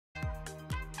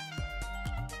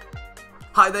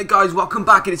Hi there guys, welcome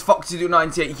back, it is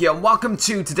Foxy98 here, and welcome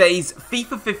to today's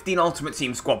FIFA 15 Ultimate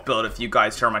Team Squad Builder for you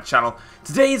guys here on my channel.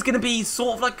 Today is going to be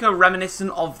sort of like a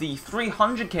reminiscent of the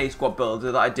 300k Squad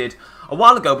Builder that I did a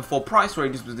while ago before Price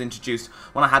Raiders was introduced,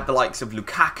 when I had the likes of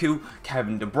Lukaku,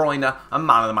 Kevin De Bruyne, and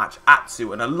Man of the Match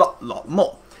Atsu, and a lot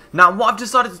more. Now what I've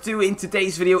decided to do in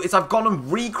today's video is I've gone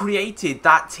and recreated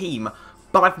that team,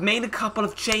 but I've made a couple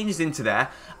of changes into there.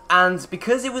 And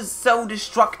because it was so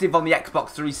destructive on the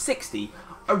Xbox 360,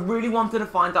 I really wanted to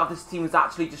find out if this team was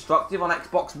actually destructive on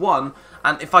Xbox One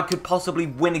and if I could possibly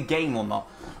win a game or not.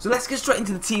 So let's get straight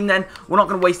into the team then. We're not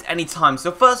going to waste any time.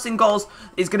 So first in goals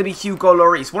is going to be Hugo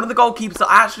Lloris, one of the goalkeepers that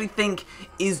I actually think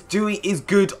is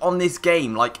good on this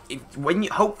game. Like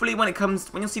hopefully when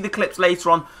you'll see the clips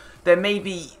later on, there may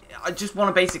be. I just want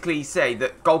to basically say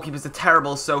that goalkeepers are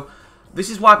terrible. So this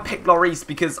is why I picked Lloris,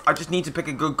 because I just need to pick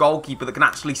a good goalkeeper that can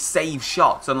actually save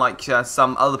shots, unlike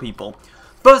some other people.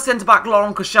 First centre-back,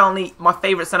 Laurent Koscielny, my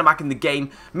favourite centre-back in the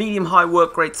game. Medium-high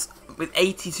work rates with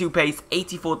 82 pace,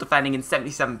 84 defending and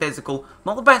 77 physical.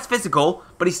 Not the best physical,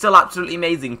 but he's still absolutely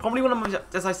amazing. Probably one of my,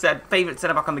 as I said, favourite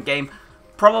centre-back on the game.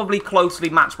 Probably closely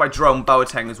matched by Jerome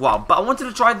Boateng as well. But I wanted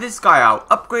to try this guy out.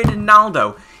 Upgraded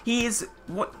Naldo. He's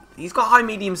got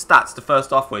high-medium stats to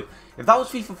first off with. If that was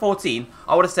FIFA 14,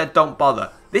 I would have said don't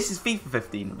bother. This is FIFA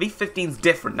 15. FIFA 15 is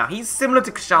different. Now, he's similar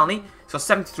to Koscielny. He's got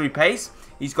 73 pace.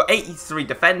 He's got 83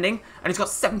 defending. And he's got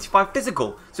 75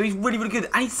 physical. So he's really good.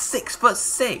 And he's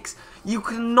 6'6". You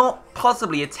cannot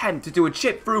possibly attempt to do a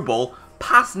chip through ball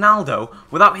past Naldo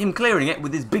without him clearing it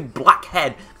with his big black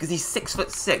head, because he's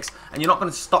 6'6", and you're not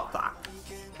going to stop that.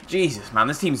 Jesus, man,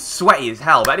 this team's sweaty as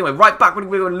hell. But anyway, right back, we're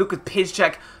going to look at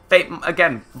Piszczek.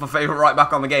 Again, my favourite right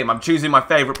back on the game. I'm choosing my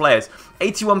favourite players.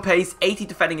 81 pace, 80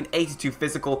 defending, and 82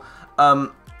 physical.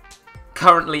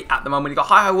 Currently, at the moment, he's got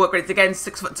high work rates. Again,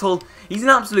 6 foot tall. He's an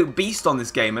absolute beast on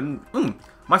this game. And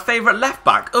my favourite left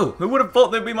back. Oh, who would have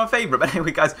thought they'd be my favourite? But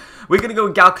anyway, guys, we're going to go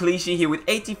with Gal Kalishi here with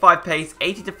 85 pace,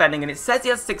 80 defending, and it says he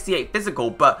has 68 physical,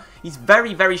 but he's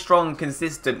very strong and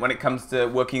consistent when it comes to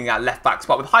working at left back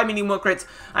spot with high medium work rates,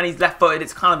 and he's left footed.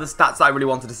 It's kind of the stats I really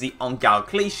wanted to see on Gal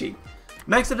Kalishi.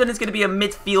 Next up then is going to be a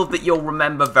midfield that you'll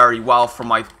remember very well from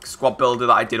my squad builder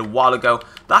that I did a while ago.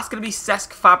 That's going to be Cesc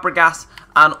Fabregas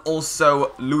and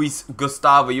also Luis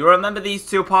Gustavo. You remember these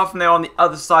two, apart from they're on the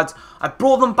other sides. I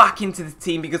brought them back into the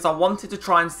team because I wanted to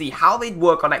try and see how they'd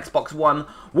work on Xbox One.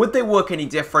 Would they work any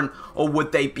different, or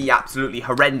would they be absolutely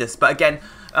horrendous? But again,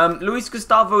 Luis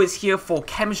Gustavo is here for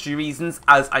chemistry reasons,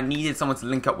 as I needed someone to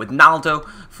link up with Naldo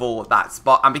for that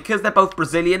spot. And because they're both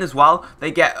Brazilian as well, they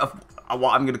get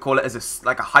what I'm going to call it as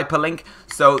like a hyperlink,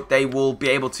 so they will be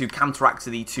able to counteract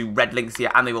the two red links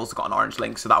here, and they've also got an orange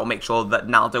link, so that will make sure that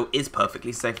Naldo is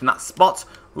perfectly safe in that spot.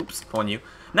 Oops, upon you.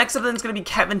 Next up then is going to be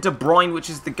Kevin De Bruyne, which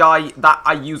is the guy that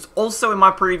I used also in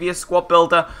my previous squad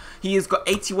builder. He has got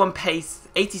 81 pace,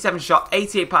 87 shot,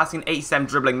 88 passing, 87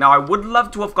 dribbling. Now I would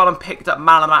love to have gone and picked up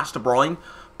Man of the Match De Bruyne,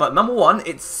 but number one,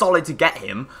 it's solid to get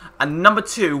him, and number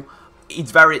two,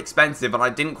 it's very expensive, and I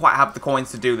didn't quite have the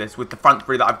coins to do this with the front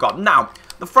three that I've got. Now,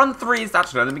 the front three is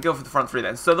actually, let me go for the front three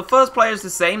then. So the first player is the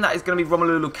same, that is going to be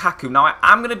Romelu Lukaku. Now, I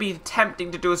am going to be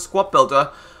attempting to do a squad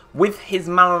builder with his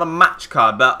Man of the Match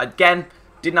card, but again,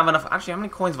 didn't have enough. Actually, how many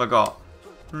coins have I got?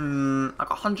 I got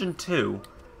 102.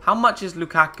 How much is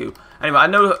Lukaku? Anyway, I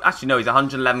know, actually no, he's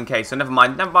 111k, so never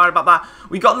mind about that.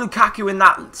 We got Lukaku in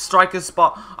that striker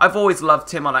spot. I've always loved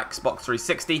him on Xbox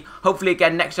 360. Hopefully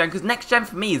again next gen, because next gen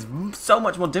for me is so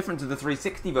much more different to the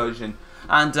 360 version.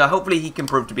 And hopefully he can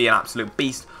prove to be an absolute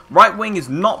beast. Right wing is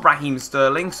not Raheem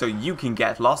Sterling, so you can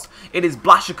get lost. It is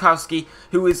Blaszczykowski,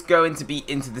 who is going to be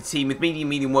into the team with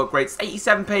medium work rates,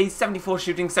 87 pace, 74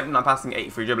 shooting, 79 passing,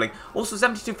 83 dribbling, also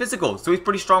 72 physical, so he's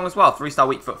pretty strong as well. 3-star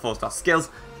weak foot, 4-star skills.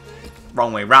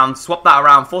 Wrong way round. Swap that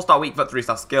around. 4-star weak foot,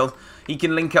 3-star skills. He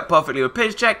can link up perfectly with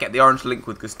Piszczek, get the orange link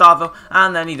with Gustavo,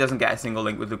 and then he doesn't get a single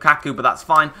link with Lukaku, but that's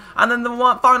fine. And then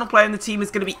the final player in the team is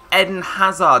going to be Eden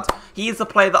Hazard. He is the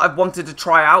player that I've wanted to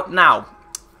try out. Now,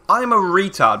 I'm a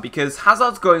retard because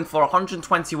Hazard's going for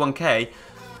 121k.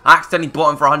 I accidentally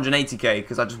bought him for 180k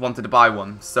because I just wanted to buy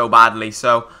one so badly.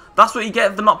 So that's what you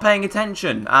get for not paying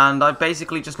attention, and I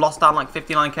basically just lost out like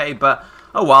 59k, but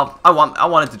oh well, I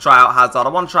wanted to try out Hazard. I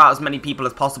want to try out as many people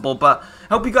as possible, but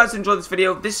I hope you guys enjoyed this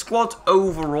video. This squad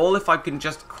overall, if I can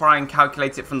just try and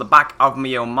calculate it from the back of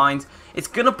my own mind, it's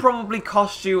going to probably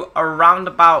cost you around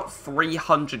about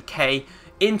 300k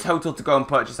in total to go and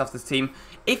purchase off this team.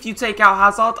 If you take out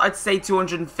Hazard, I'd say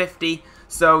 250.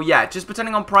 So yeah, just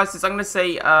depending on prices, I'm going to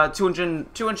say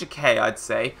 200k, I'd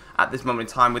say, at this moment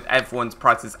in time, with everyone's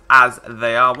prices as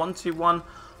they are. 121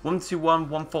 121,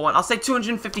 141. I'll say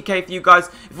 250k for you guys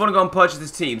if you want to go and purchase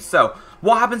this team. So,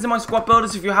 what happens in my squad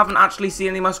builders? If you haven't actually seen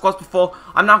any of my squads before,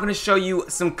 I'm now going to show you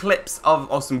some clips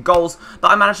or some goals that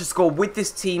I managed to score with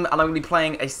this team, and I'm going to be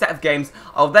playing a set of games.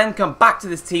 I'll then come back to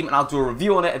this team and I'll do a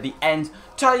review on it at the end,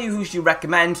 tell you who to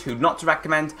recommend, who not to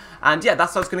recommend, and yeah,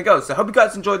 that's how it's going to go. So, I hope you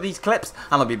guys enjoyed these clips,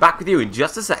 and I'll be back with you in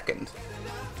just a second.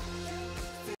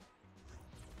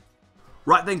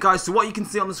 Right then guys, so what you can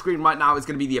see on the screen right now is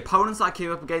going to be the opponents I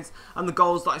came up against and the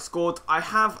goals that I scored. I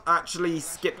have actually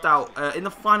skipped out. In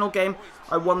the final game,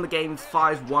 I won the game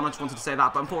 5-1, I just wanted to say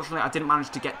that, but unfortunately I didn't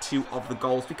manage to get 2 of the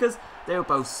goals because they were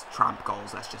both tramp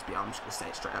goals, let's just be honest, I'm just going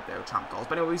to say it straight up, they were tramp goals.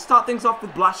 But anyway, we start things off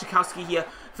with Blaszczykowski here,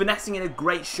 finessing in a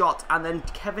great shot, and then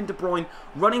Kevin De Bruyne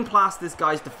running past this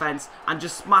guy's defence and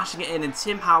just smashing it in, and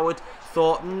Tim Howard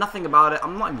thought nothing about it.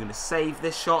 I'm not even going to save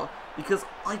this shot, because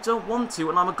I don't want to,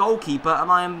 and I'm a goalkeeper,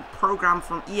 and I am programmed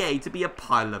from EA to be a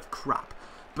pile of crap.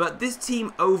 But this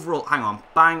team overall, hang on,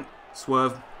 bang,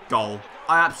 swerve, goal.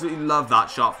 I absolutely love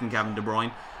that shot from Kevin De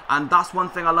Bruyne, and that's one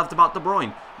thing I loved about De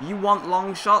Bruyne. You want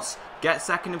long shots, get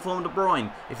second in form De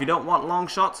Bruyne. If you don't want long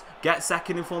shots, get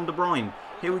second in form De Bruyne.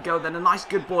 Here we go then, a nice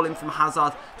good ball in from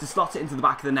Hazard to slot it into the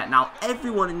back of the net. Now,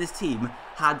 everyone in this team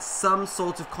had some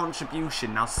sort of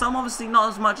contribution. Now, some obviously not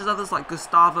as much as others, like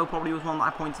Gustavo probably was one that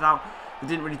I pointed out who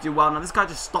didn't really do well. Now, this guy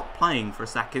just stopped playing for a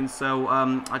second, so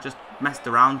I just messed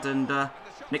around and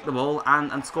nicked the ball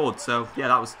and scored. So, yeah,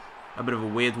 that was a bit of a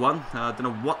weird one. I don't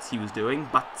know what he was doing,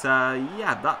 but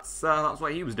yeah, that's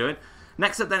what he was doing.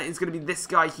 Next up then is going to be this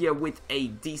guy here with a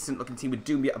decent looking team with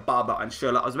Doumbia, Barba and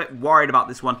Schürrle. I was a bit worried about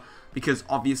this one because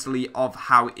obviously of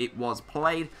how it was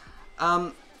played.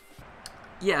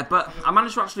 Yeah, but I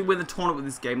managed to actually win the tournament with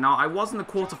this game. Now, I was in the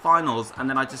quarterfinals, and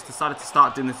then I just decided to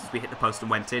start doing this as we hit the post and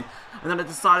went in. And then I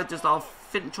decided just I'll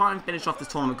try and finish off this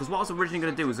tournament, because what I was originally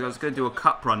going to do was I was going to do a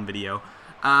cup run video.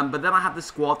 But then I had the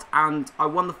squad, and I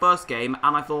won the first game,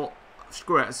 and I thought,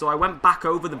 screw it. So I went back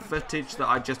over the footage that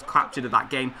I just captured of that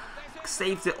game,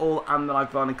 saved it all, and then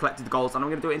I've gone and collected the goals, and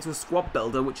I'm going to do it into a squad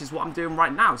builder, which is what I'm doing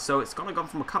right now. So it's kind of gone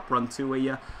from a cup run to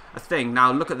a thing.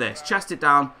 Now look at this, chest it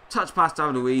down, touch pass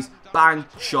David Luiz, bang,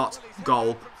 shot,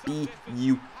 goal,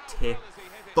 beautiful.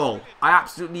 I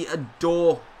absolutely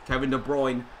adore Kevin De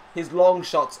Bruyne. His long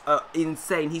shots are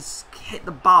insane. He's hit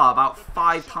the bar about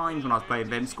 5 times when I was playing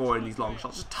with him, scoring these long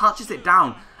shots. Just touches it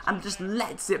down and just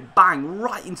lets it bang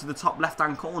right into the top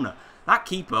left-hand corner. That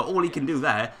keeper, all he can do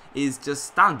there is just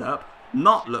stand up,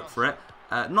 not look for it,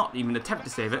 not even attempt to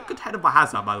save it. Good header by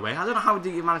Hazard, by the way. I don't know how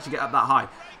he managed to get up that high.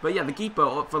 But yeah, the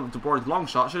keeper for De Bruyne's long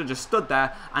shot should have just stood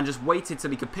there and just waited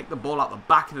till he could pick the ball out the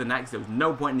back of the net. There was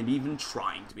no point in him even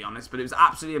trying, to be honest. But it was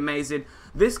absolutely amazing.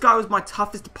 This guy was my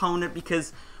toughest opponent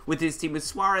because with his team with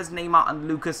Suarez, Neymar and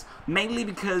Lucas, mainly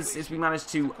because as we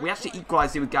actually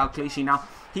equalised it with Gal Clichy. Now,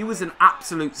 he was an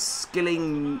absolute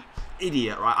skilling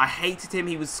idiot, right? I hated him.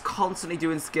 He was constantly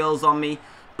doing skills on me.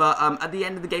 But at the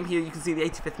end of the game here, you can see the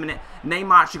 85th minute,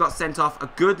 Neymar actually got sent off. A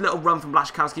good little run from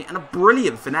Blaszczykowski and a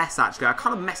brilliant finesse, actually. I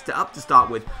kind of messed it up to start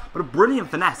with, but a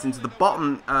brilliant finesse into the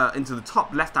bottom, into the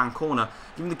top left-hand corner,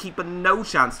 giving the keeper no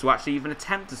chance to actually even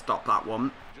attempt to stop that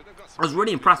one. I was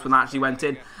really impressed when that actually went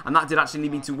in, and that did actually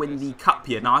lead me to win the cup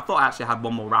here. Now, I thought I actually had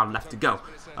one more round left to go,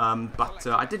 but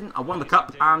I didn't. I won the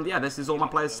cup, and yeah, this is all my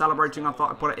players celebrating. I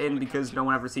thought I'd put it in because no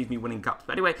one ever sees me winning cups.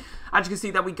 But anyway, as you can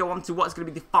see, that we go on to what's going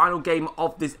to be the final game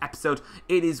of this episode.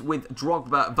 It is with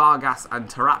Drogba, Vargas, and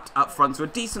Taarabt up front. So a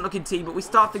decent-looking team, but we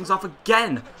start things off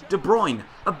again. De Bruyne,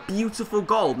 a beautiful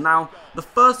goal. Now, the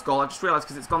first goal, I just realised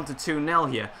because it's gone to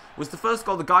 2-0 here, was the first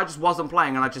goal. The guy just wasn't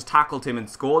playing, and I just tackled him and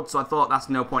scored, so I thought that's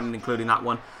no point in including that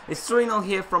one. It's 3-0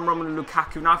 here from Romelu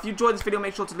Lukaku. Now, if you enjoyed this video,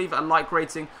 make sure to leave it a like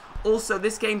rating. Also,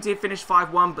 this game did finish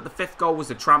 5-1, but the 5th goal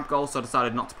was a tramp goal, so I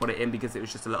decided not to put it in because it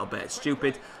was just a little bit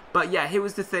stupid. But yeah, here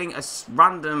was the thing, a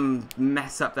random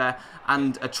mess up there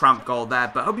and a tramp goal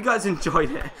there. But I hope you guys enjoyed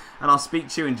it, and I'll speak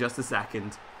to you in just a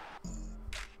second.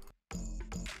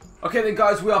 Okay then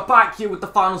guys, we are back here with the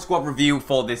final squad review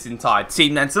for this entire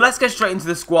team then. So let's get straight into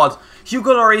the squad.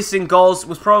 Hugo Lloris in goals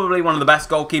was probably one of the best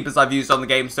goalkeepers I've used on the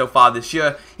game so far this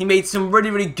year. He made some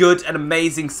really good and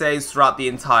amazing saves throughout the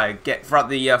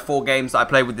 4 games that I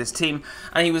played with this team.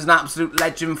 And he was an absolute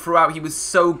legend throughout. He was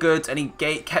so good and he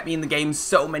kept me in the game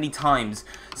so many times.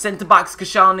 Centre-backs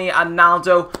Koscielny and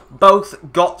Naldo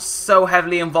both got so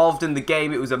heavily involved in the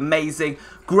game. It was amazing.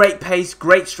 Great pace,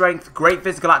 great strength, great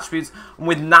physical attributes. And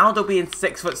with Naldo being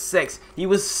 6'6", he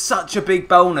was such a big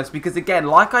bonus because, again,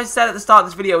 like I said at the start of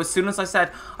this video, as soon as I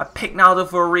said I picked Naldo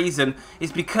for a reason,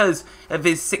 it's because of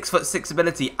his 6'6"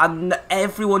 ability. And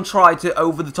everyone tried to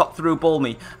over-the-top through ball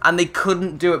me, and they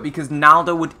couldn't do it because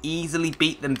Naldo would easily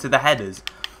beat them to the headers.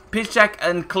 Piszczek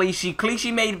and Clichy.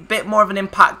 Clichy made a bit more of an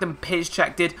impact than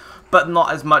Piszczek did, but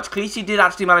not as much. Clichy did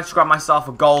actually manage to grab myself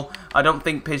a goal. I don't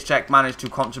think Piszczek managed to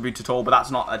contribute at all, but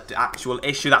that's not an actual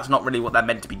issue. That's not really what they're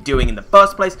meant to be doing in the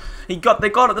first place. They got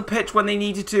at the pitch when they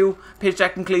needed to,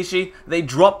 Piszczek and Clichy. They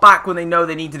dropped back when they know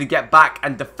they needed to get back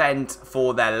and defend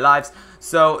for their lives.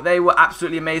 So they were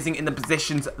absolutely amazing in the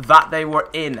positions that they were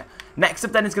in. Next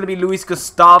up then is going to be Luis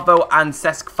Gustavo and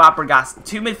Cesc Fabregas,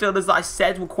 two midfielders that I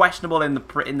said were questionable in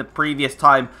the previous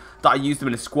time that I used them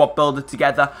in a squad builder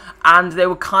together, and they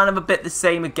were kind of a bit the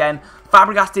same again.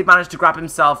 Fabregas did manage to grab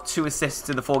himself 2 assists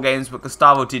in the 4 games, but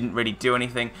Gustavo didn't really do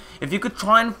anything. If you could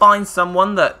try and find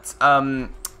someone that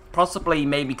possibly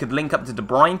maybe could link up to De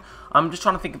Bruyne, I'm just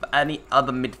trying to think of any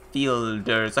other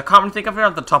midfielders. I can't really think of it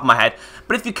off the top of my head,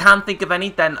 but if you can think of any,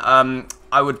 then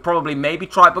I would probably maybe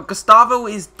try it. But Gustavo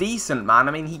is decent, man.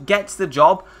 I mean, he gets the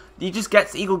job.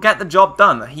 He'll get the job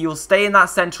done. He'll stay in that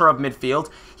centre of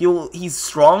midfield. He's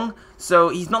strong, so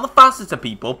he's not the fastest of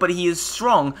people, but he is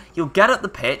strong. He'll get at the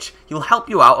pitch. He'll help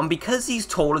you out, and because he's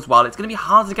tall as well, it's going to be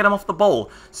hard to get him off the ball.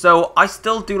 So I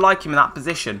still do like him in that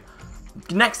position.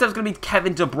 Next up is going to be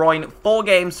Kevin De Bruyne. 4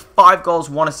 games, 5 goals,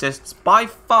 1 assist. By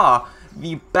far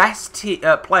the best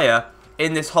player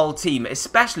in this whole team,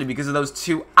 especially because of those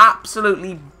 2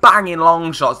 absolutely banging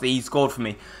long shots that he scored for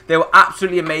me. They were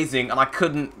absolutely amazing, and I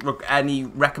couldn't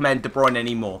recommend De Bruyne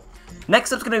anymore.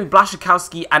 Next up is going to be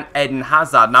Blaszczykowski and Eden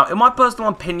Hazard. Now, in my personal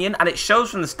opinion, and it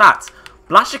shows from the stats,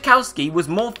 Blaszczykowski was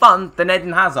more fun than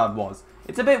Eden Hazard was.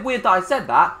 It's a bit weird that I said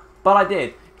that, but I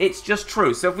did. It's just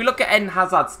true. So if we look at Eden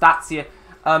Hazard's stats here,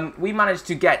 we managed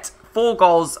to get 4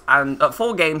 goals and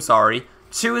 4 games,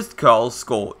 2 goals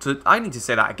scored. I need to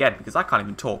say that again because I can't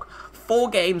even talk. 4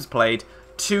 games played,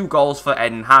 2 goals for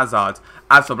Eden Hazard.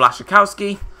 As for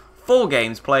Blaszczykowski, 4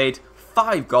 games played,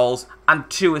 5 goals and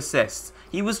 2 assists.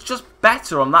 He was just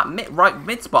better on that right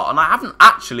mid spot, and I haven't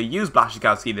actually used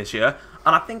Blaszczykowski this year,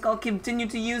 and I think I'll continue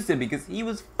to use him because he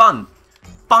was fun.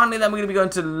 Finally, then we're going to be going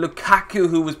to Lukaku,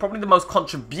 who was probably the most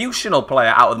contributional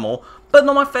player out of them all, but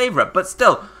not my favourite. But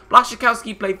still,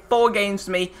 Blaszczykowski played 4 games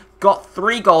for me, got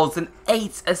 3 goals and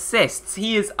 8 assists.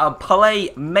 He is a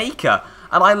playmaker,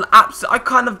 and I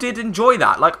kind of did enjoy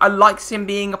that. Like, I liked him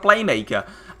being a playmaker,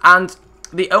 and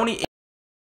the only